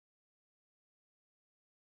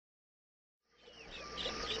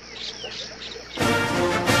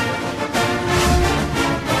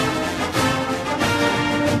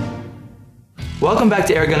Welcome back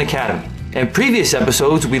to Airgun Academy. In previous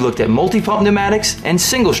episodes, we looked at multi-pump pneumatics and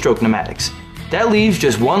single-stroke pneumatics. That leaves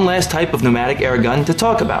just one last type of pneumatic airgun to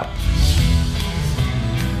talk about.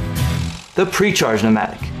 The pre-charged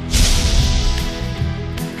pneumatic.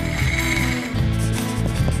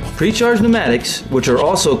 Pre-charged pneumatics, which are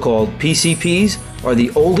also called PCPs, are the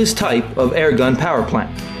oldest type of airgun power plant.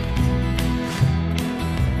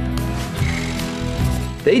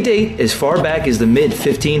 They date as far back as the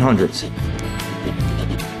mid-1500s.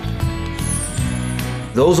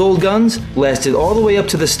 Those old guns lasted all the way up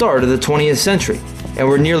to the start of the 20th century and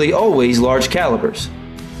were nearly always large calibers.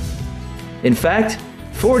 In fact,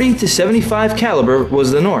 40 to 75 caliber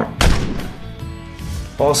was the norm.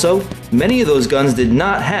 Also, many of those guns did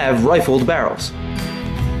not have rifled barrels.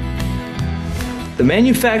 The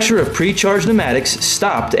manufacture of pre-charged pneumatics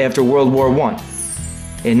stopped after World War I.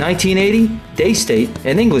 In 1980, Daystate,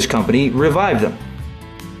 an English company, revived them.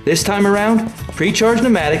 This time around, pre-charged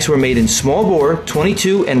pneumatics were made in small bore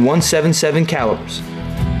 22 and 177 calibers.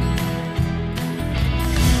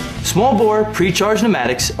 Small bore pre-charged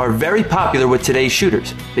pneumatics are very popular with today's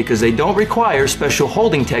shooters because they don't require special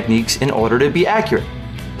holding techniques in order to be accurate.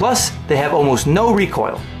 Plus, they have almost no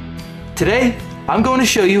recoil. Today, I'm going to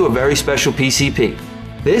show you a very special PCP.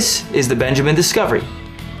 This is the Benjamin Discovery.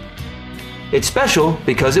 It's special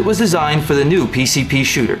because it was designed for the new PCP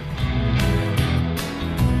shooter.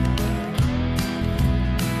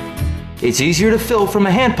 It's easier to fill from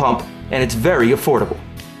a hand pump, and it's very affordable.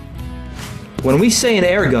 When we say an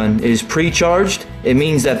air gun is pre-charged, it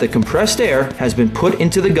means that the compressed air has been put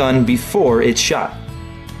into the gun before it's shot.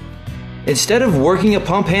 Instead of working a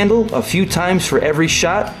pump handle a few times for every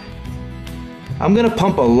shot, I'm going to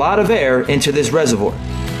pump a lot of air into this reservoir.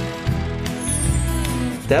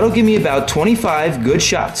 That'll give me about 25 good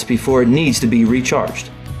shots before it needs to be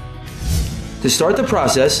recharged. To start the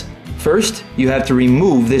process, first you have to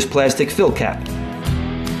remove this plastic fill cap.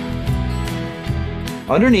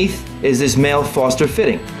 Underneath is this male Foster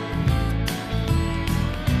fitting.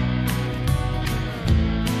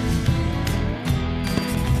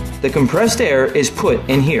 The compressed air is put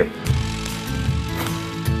in here.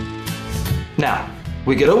 Now,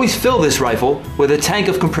 we could always fill this rifle with a tank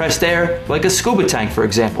of compressed air, like a scuba tank for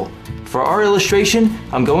example. For our illustration,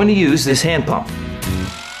 I'm going to use this hand pump.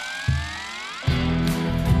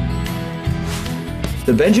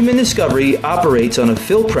 The Benjamin Discovery operates on a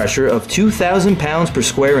fill pressure of 2,000 pounds per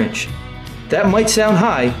square inch. That might sound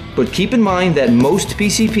high, but keep in mind that most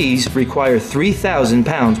PCPs require 3,000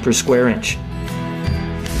 pounds per square inch.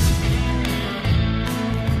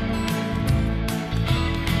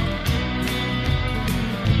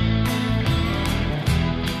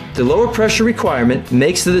 The lower pressure requirement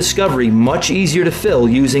makes the Discovery much easier to fill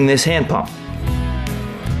using this hand pump.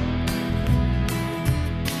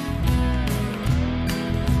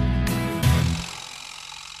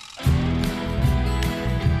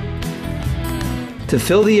 To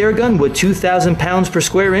fill the air gun with 2,000 pounds per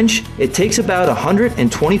square inch, it takes about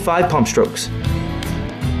 125 pump strokes.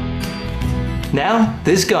 Now,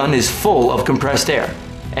 this gun is full of compressed air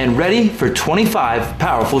and ready for 25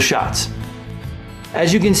 powerful shots.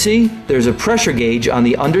 As you can see, there's a pressure gauge on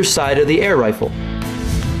the underside of the air rifle.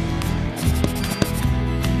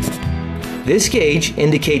 This gauge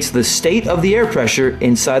indicates the state of the air pressure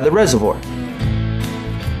inside the reservoir.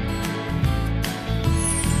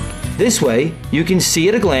 This way, you can see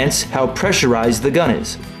at a glance how pressurized the gun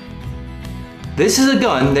is. This is a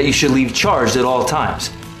gun that you should leave charged at all times.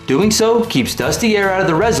 Doing so keeps dusty air out of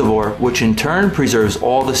the reservoir, which in turn preserves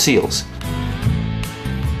all the seals.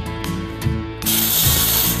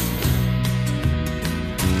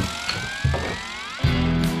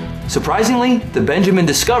 Surprisingly, the Benjamin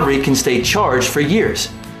Discovery can stay charged for years.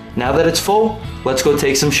 Now that it's full, let's go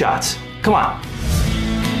take some shots. Come on.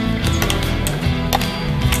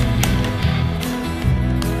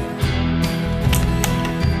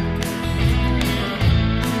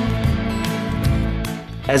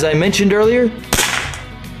 As I mentioned earlier,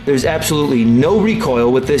 there's absolutely no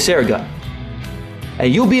recoil with this air gun,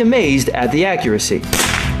 and you'll be amazed at the accuracy.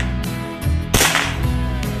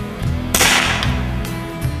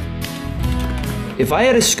 If I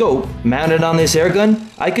had a scope mounted on this air gun,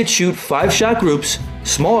 I could shoot 5-shot groups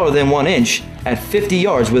smaller than 1 inch at 50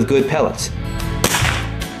 yards with good pellets.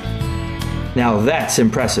 Now that's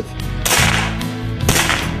impressive.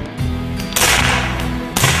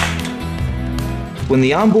 When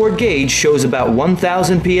the onboard gauge shows about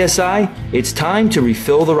 1,000 psi, it's time to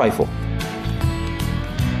refill the rifle.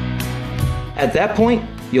 At that point,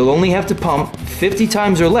 you'll only have to pump 50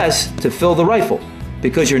 times or less to fill the rifle,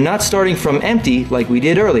 because you're not starting from empty like we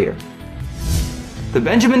did earlier. The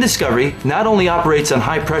Benjamin Discovery not only operates on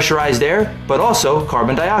high pressurized air, but also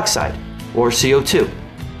carbon dioxide, or CO2.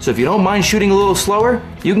 So if you don't mind shooting a little slower,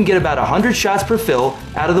 you can get about 100 shots per fill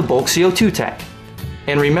out of the bulk CO2 tank.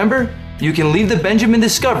 And remember, you can leave the Benjamin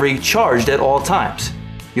Discovery charged at all times.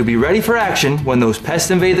 You'll be ready for action when those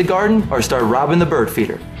pests invade the garden or start robbing the bird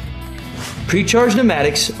feeder. Pre-charged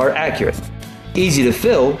pneumatics are accurate, easy to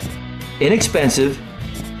fill, inexpensive,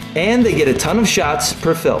 and they get a ton of shots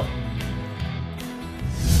per fill.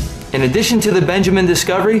 In addition to the Benjamin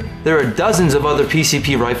Discovery, there are dozens of other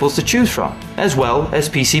PCP rifles to choose from, as well as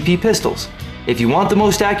PCP pistols. If you want the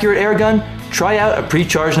most accurate airgun, try out a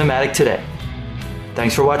pre-charged pneumatic today.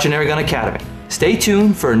 Thanks for watching Airgun Academy. Stay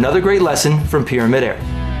tuned for another great lesson from Pyramid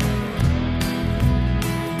Air.